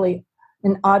was really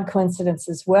an odd coincidence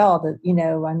as well. That,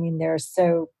 there are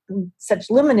such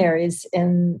luminaries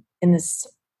in this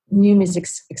new music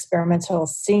experimental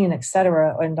scene, et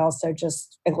cetera, and also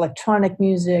just electronic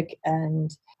music,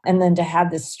 and then to have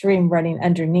this stream running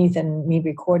underneath and me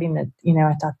recording it,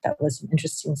 I thought that was an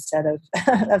interesting set of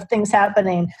of things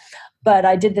happening. But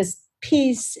I did this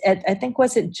piece at, I think,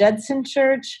 was it Judson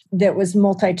Church, that was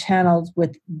multi-channeled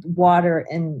with water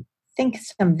and I think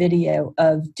some video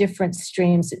of different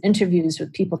streams and interviews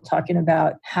with people talking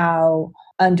about how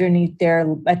underneath there,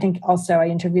 I think also I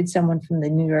interviewed someone from the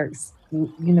New York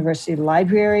University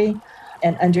Library,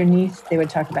 and underneath they would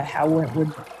talk about how when it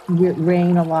would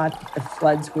rain a lot, the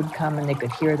floods would come and they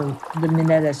could hear the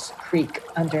Minetta Creek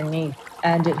underneath.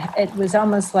 And it was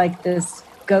almost like this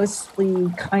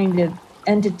ghostly kind of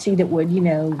entity that would,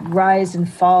 rise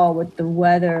and fall with the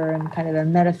weather in kind of a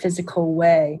metaphysical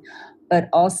way, but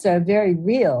also very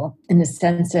real in the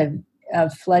sense of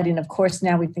of flooding. Of course,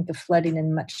 now we think of flooding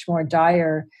in much more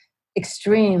dire,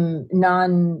 extreme,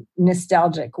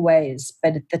 non-nostalgic ways.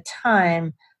 But at the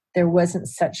time, there wasn't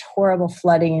such horrible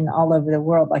flooding all over the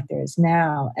world like there is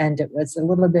now. And it was a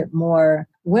little bit more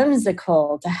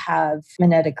whimsical to have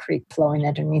Minetta Creek flowing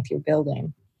underneath your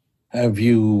building. Have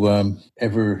you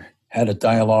ever had a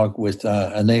dialogue with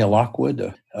Anea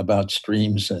Lockwood about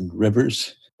streams and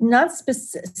rivers? Not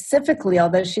specifically,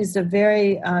 although she's a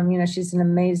very, she's an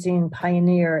amazing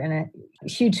pioneer and a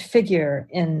huge figure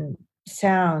in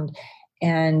sound.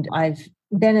 And I've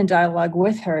been in dialogue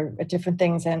with her at different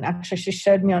things. And actually, she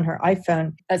showed me on her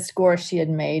iPhone a score she had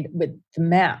made with the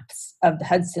maps of the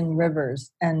Hudson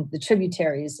rivers and the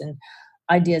tributaries and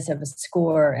ideas of a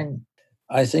score. And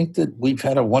I think that we've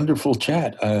had a wonderful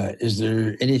chat. Is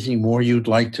there anything more you'd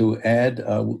like to add?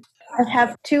 I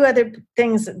have two other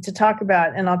things to talk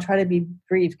about, and I'll try to be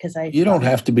brief because You don't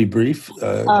have to be brief.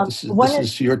 This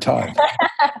is your time.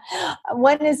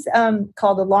 One is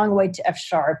called A Long Way to F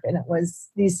Sharp, and it was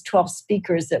these 12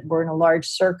 speakers that were in a large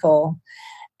circle,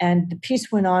 and the piece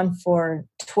went on for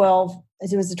 12.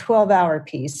 It was a 12-hour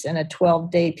piece and a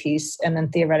 12-day piece, and then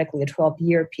theoretically a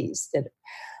 12-year piece.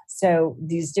 So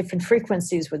these different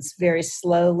frequencies would very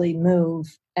slowly move.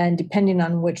 And depending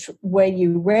on which way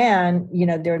you ran,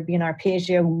 there would be an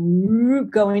arpeggio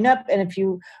going up. And if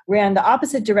you ran the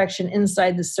opposite direction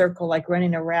inside the circle, like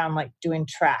running around, like doing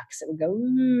tracks, it would go,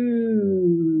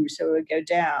 so it would go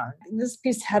down. This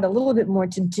piece had a little bit more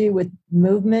to do with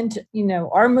movement,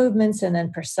 our movements, and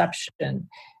then perception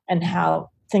and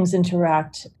how things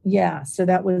interact. Yeah, so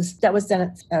that was done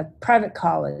at a private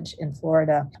college in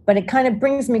Florida. But it kind of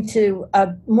brings me to a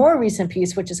more recent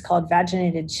piece, which is called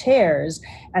Vaginated Chairs,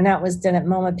 and that was done at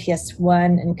MoMA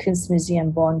PS1 and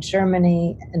Kunstmuseum Bonn,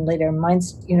 Germany, and later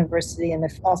Mainz University, and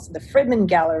also the Friedman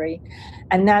Gallery.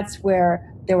 And that's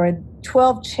where there were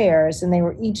 12 chairs, and they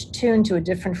were each tuned to a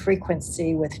different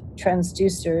frequency with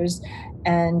transducers.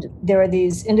 And there were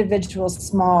these individual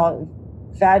small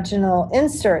vaginal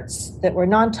inserts that were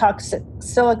non-toxic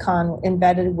silicone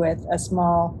embedded with a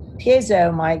small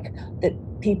piezo mic that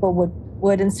people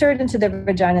would insert into their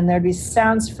vagina, and there'd be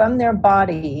sounds from their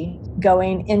body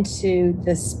going into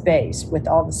the space with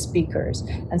all the speakers.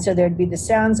 And so there'd be the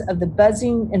sounds of the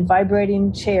buzzing and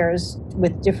vibrating chairs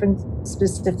with different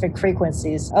specific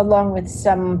frequencies, along with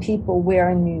some people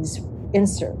wearing these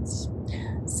inserts.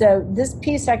 So this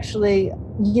piece actually,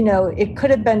 it could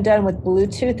have been done with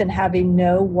Bluetooth and having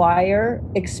no wire,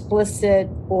 explicit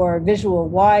or visual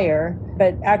wire,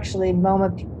 but actually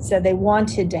MoMA said they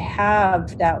wanted to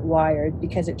have that wired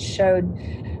because it showed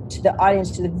to the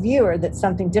audience, to the viewer, that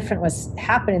something different was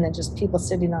happening than just people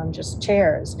sitting on just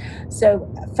chairs.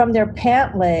 So from their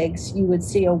pant legs, you would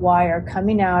see a wire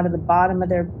coming out of the bottom of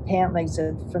their pant legs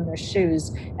from their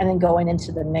shoes and then going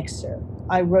into the mixer.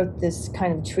 I wrote this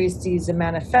kind of treatise, a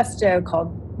manifesto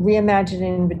called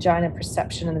Reimagining Vagina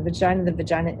Perception, and the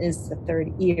vagina is the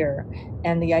third ear,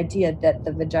 and the idea that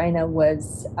the vagina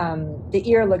was, the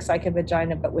ear looks like a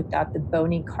vagina but without the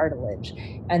bony cartilage,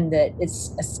 and that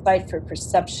it's a site for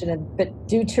perception, but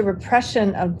due to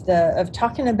repression of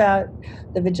talking about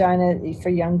the vagina for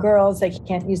young girls, they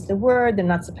can't use the word, they're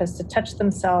not supposed to touch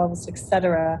themselves,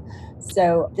 etc.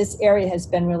 So this area has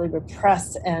been really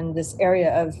repressed, and this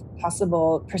area of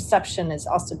possible perception has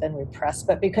also been repressed.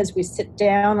 But because we sit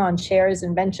down on chairs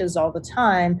and benches all the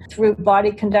time, through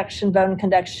body conduction, bone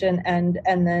conduction, and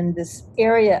then this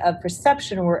area of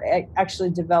perception, we're actually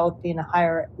developing a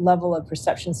higher level of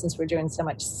perception since we're doing so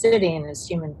much sitting as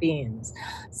human beings.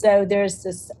 So there's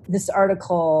this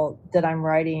article that I'm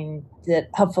writing that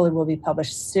hopefully will be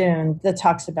published soon that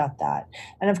talks about that.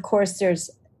 And of course,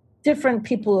 there's different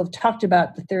people have talked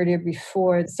about the third ear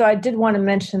before. So I did want to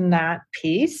mention that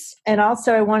piece. And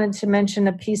also I wanted to mention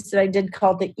a piece that I did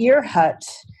called The Ear Hut,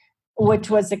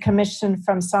 which was a commission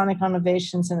from Sonic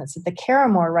Innovations, and it's at the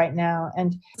Caramore right now.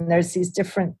 And there's these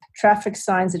different traffic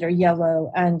signs that are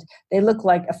yellow, and they look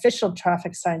like official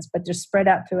traffic signs, but they're spread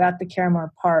out throughout the Caramore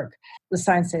Park. The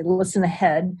signs say, listen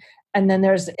ahead. And then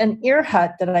there's an ear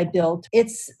hut that I built.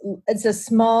 It's a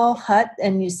small hut,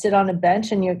 and you sit on a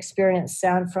bench and you experience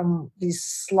sound from these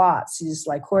slots, these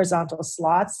like horizontal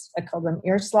slots. I call them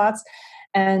ear slots.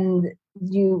 And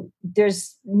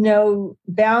there's no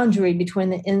boundary between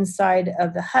the inside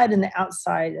of the hut and the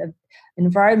outside of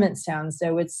environment sound.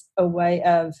 So it's a way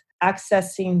of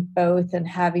accessing both and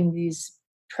having these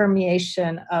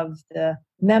permeation of the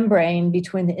membrane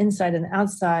between the inside and the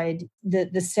outside,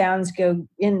 the sounds go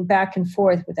in back and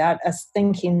forth without us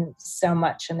thinking so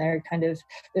much. And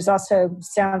there's also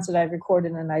sounds that I've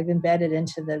recorded and I've embedded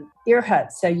into the ear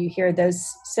hut. So you hear those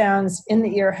sounds in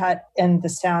the ear hut and the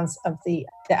sounds of the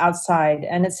outside.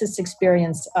 And it's this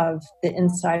experience of the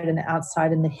inside and the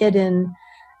outside and the hidden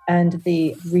and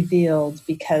the revealed,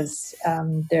 because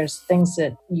there's things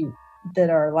that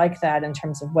are like that in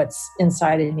terms of what's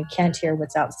inside and you can't hear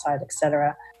what's outside,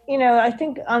 etc. I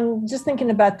think I'm just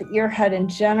thinking about the ear hut in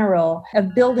general,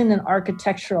 of building an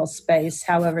architectural space,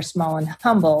 however small and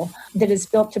humble, that is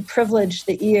built to privilege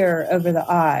the ear over the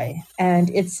eye. And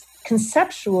it's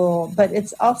conceptual, but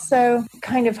it's also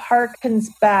kind of harkens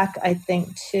back, I think,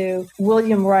 to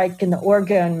William Reich and the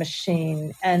orgone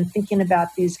machine, and thinking about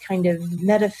these kind of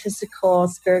metaphysical,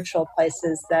 spiritual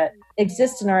places that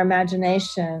exist in our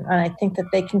imagination. And I think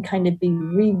that they can kind of be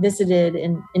revisited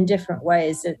in different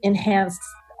ways that enhance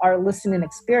our listening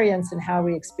experience and how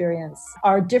we experience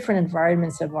our different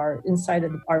environments of our inside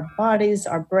of our bodies,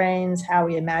 our brains, how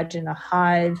we imagine a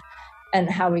hive, and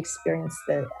how we experience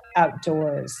the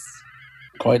outdoors.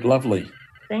 Quite lovely.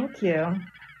 Thank you.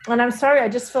 And I'm sorry, I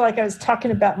just feel like I was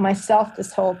talking about myself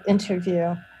this whole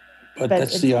interview. But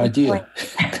that's the idea.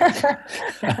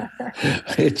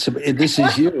 This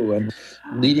is you, and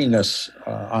leading us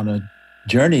on a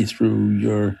journey through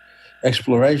your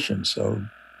exploration. So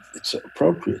it's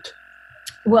appropriate.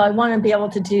 Well, I want to be able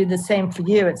to do the same for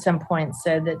you at some point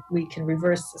so that we can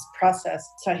reverse this process.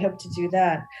 So I hope to do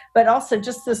that. But also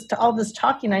just all this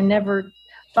talking, I never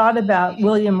thought about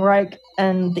William Reich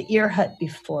and the ear hut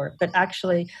before, but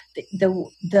actually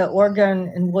the organ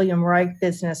and William Reich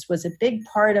business was a big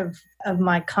part of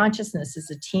my consciousness as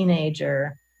a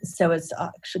teenager. So it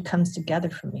actually comes together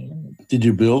for me. Did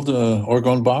you build an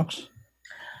orgone box?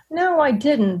 No, I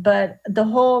didn't. But the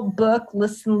whole book,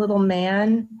 Listen Little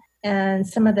Man, and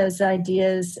some of those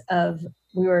ideas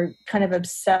we were kind of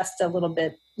obsessed a little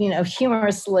bit,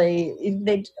 humorously,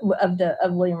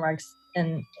 of William Reich's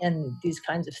and these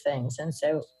kinds of things. And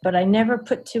so, but I never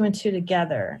put two and two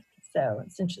together. So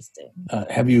it's interesting.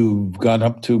 Have you gone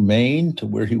up to Maine to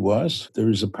where he was? There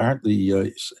is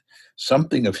apparently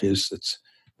something of his that's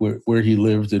where he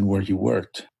lived and where he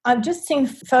worked. I've just seen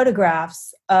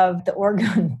photographs of the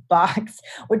orgone box,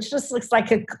 which just looks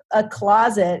like a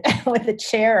closet with a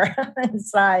chair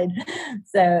inside.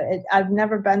 So I've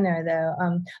never been there,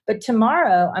 though. But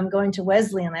tomorrow I'm going to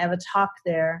Wesleyan. I have a talk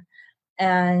there.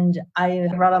 And I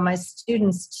brought all my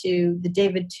students to the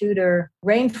David Tudor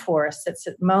Rainforest that's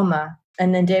at MoMA.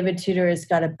 And then David Tudor has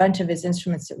got a bunch of his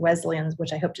instruments at Wesleyan,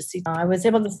 which I hope to see. I was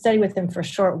able to study with him for a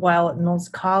short while at Knowles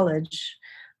College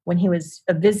when he was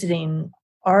a visiting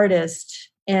artist,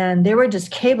 and there were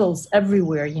just cables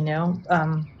everywhere.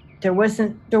 There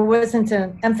wasn't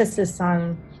an emphasis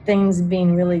on things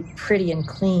being really pretty and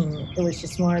clean. It was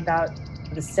just more about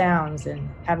the sounds and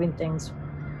having things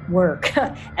work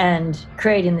and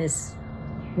creating this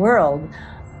world.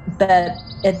 But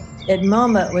at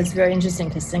MoMA it was very interesting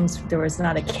because there was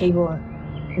not a cable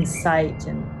in sight,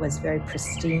 and it was very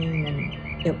pristine,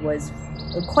 and it was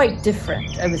quite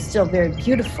different. It was still very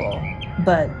beautiful,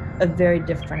 but a very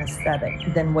different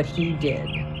aesthetic than what he did.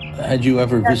 Had you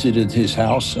ever visited his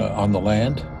house on the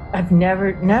land?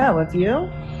 No, have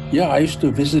you? Yeah, I used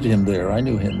to visit him there. I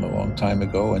knew him a long time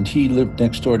ago, and he lived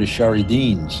next door to Shari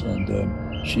Deans,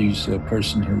 and she's a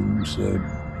person who's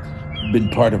been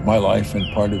part of my life and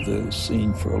part of the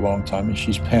scene for a long time, and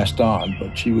she's passed on,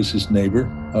 but she was his neighbor.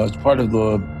 It's part of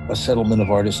a settlement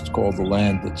of artists called The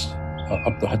Land that's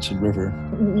up the Hudson River.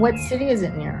 What city is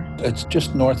it near? It's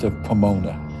just north of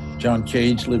Pomona. John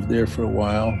Cage lived there for a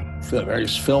while.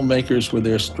 Various filmmakers were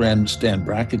there. Stan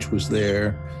Brakhage was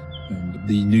there. And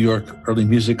the New York Early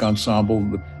Music Ensemble,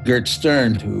 Gert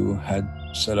Stern, who had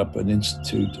set up an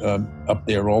institute up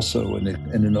there also in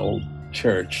an old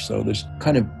church. So there's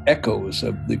kind of echoes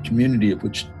of the community of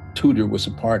which Tudor was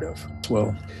a part of.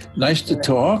 Well, nice to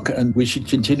talk, and we should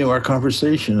continue our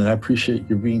conversation. And I appreciate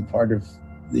you being part of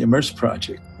the Immerse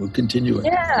project. We'll continue it.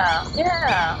 Yeah.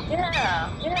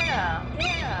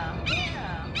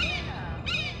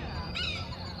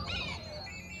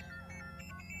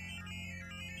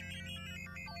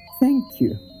 Thank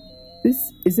you. This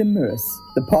is Immerse,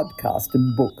 the podcast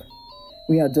and book.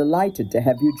 We are delighted to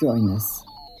have you join us.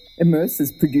 Immerse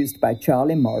is produced by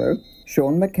Charlie Morrow,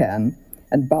 Sean McCann,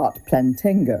 and Bart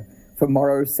Plantenga for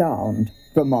Morrow Sound,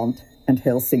 Vermont and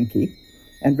Helsinki,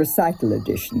 and Recital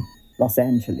Edition, Los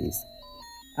Angeles.